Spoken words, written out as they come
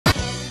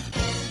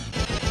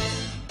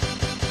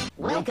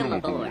Welcome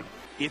aboard.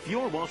 If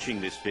you're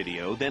watching this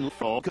video, then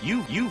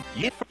you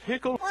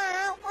pickle.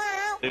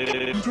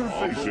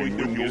 Interfacing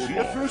with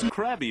your first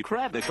Krabby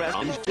Crab the crab.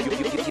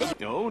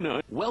 Oh no,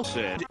 well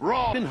said.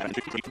 Robin.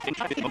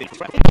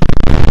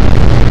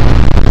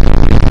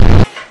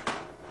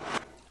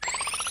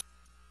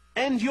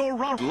 And your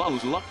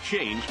Lowe's luck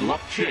changed.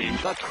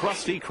 The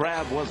Krusty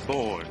Krab was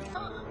born.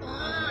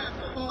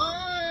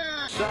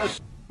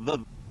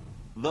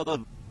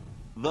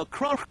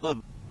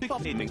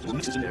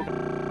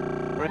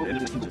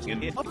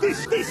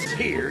 This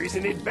here is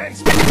an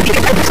advanced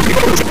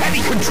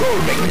patty control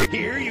mechanism.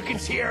 Here you can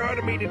see our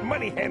automated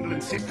money handling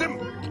system.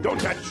 Don't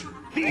touch.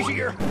 These are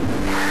your...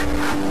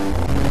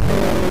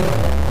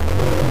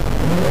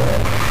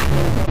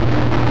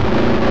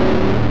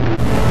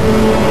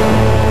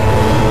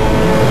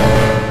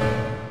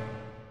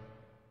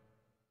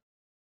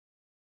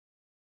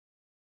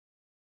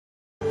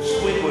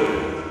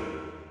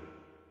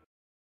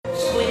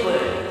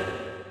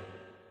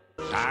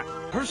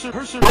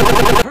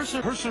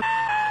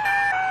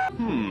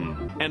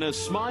 And a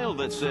smile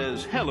that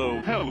says,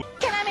 hello. Can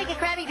I make a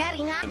Krabby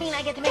Patty now? I mean,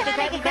 I get to make a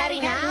Krabby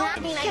Patty now? I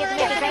mean, I get to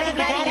make a Krabby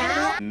Patty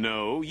now?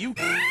 No, you...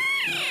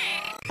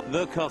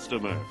 The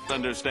customer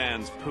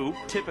understands poop.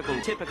 Typical.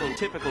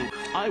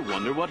 I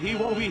wonder what he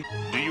will be.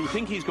 Do you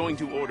think he's going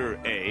to order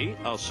A,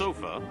 a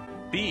sofa,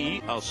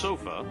 B, a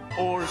sofa,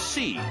 or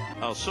C,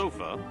 a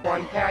sofa?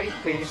 One patty,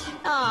 please.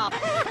 Oh.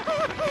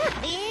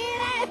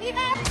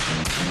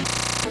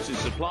 This is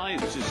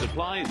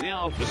supplies in the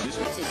office.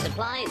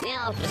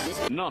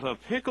 Not a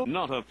pickle.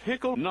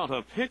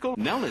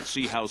 Now let's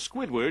see how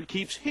Squidward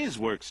keeps his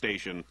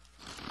workstation.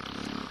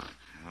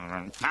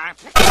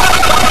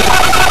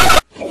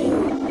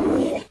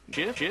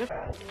 Chip,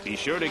 be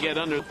sure to get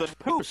under the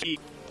poop.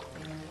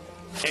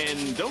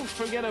 And don't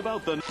forget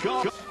about the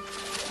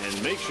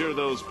and make sure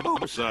those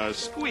poops are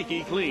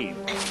squeaky clean.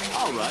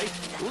 All right,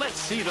 let's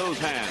see those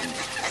hands.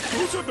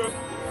 Who's at that?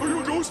 Are you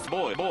a ghost?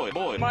 Boy,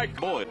 Mike,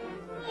 boy.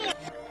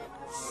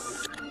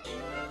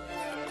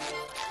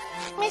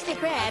 Mr.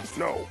 Krabs.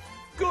 No.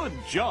 Good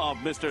job,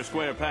 Mr.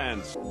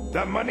 Squarepants.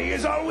 The money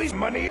is always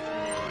money.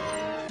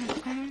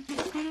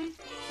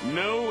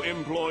 No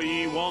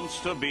employee wants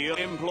to be an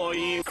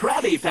employee.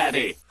 Krabby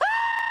Patty.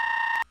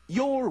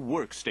 Your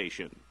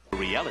workstation.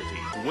 Reality.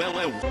 Well,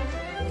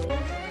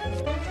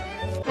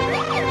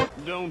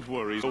 don't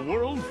worry. The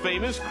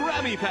world-famous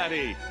Krabby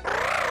Patty.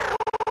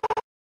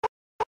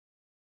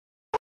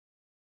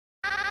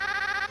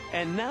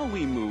 And now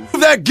we move...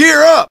 That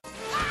gear up!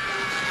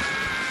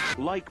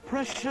 Like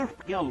pressure...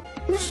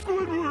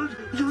 Squidward,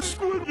 your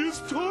squid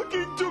is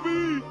talking to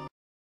me!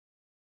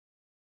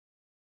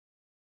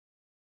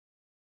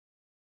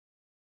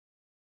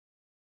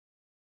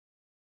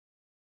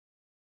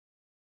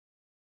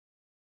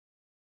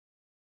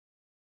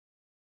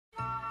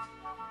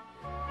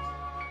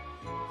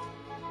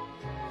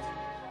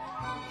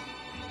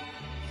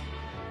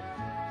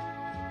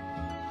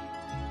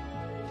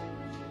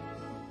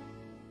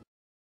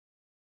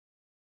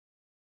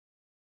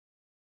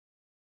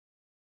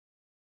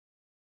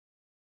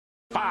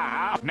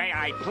 Bob, may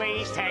I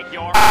please take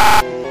your...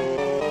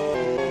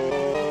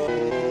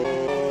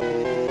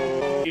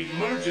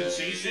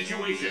 Emergency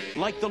situation.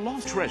 Like the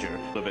lost treasure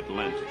of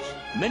Atlantis.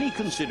 Many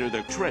consider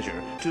the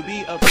treasure to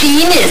be a...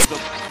 Penis!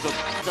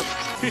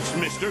 It's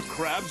Mr.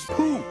 Krabs'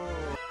 poop.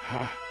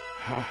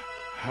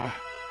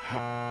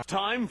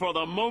 Time for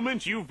the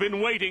moment you've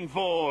been waiting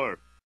for.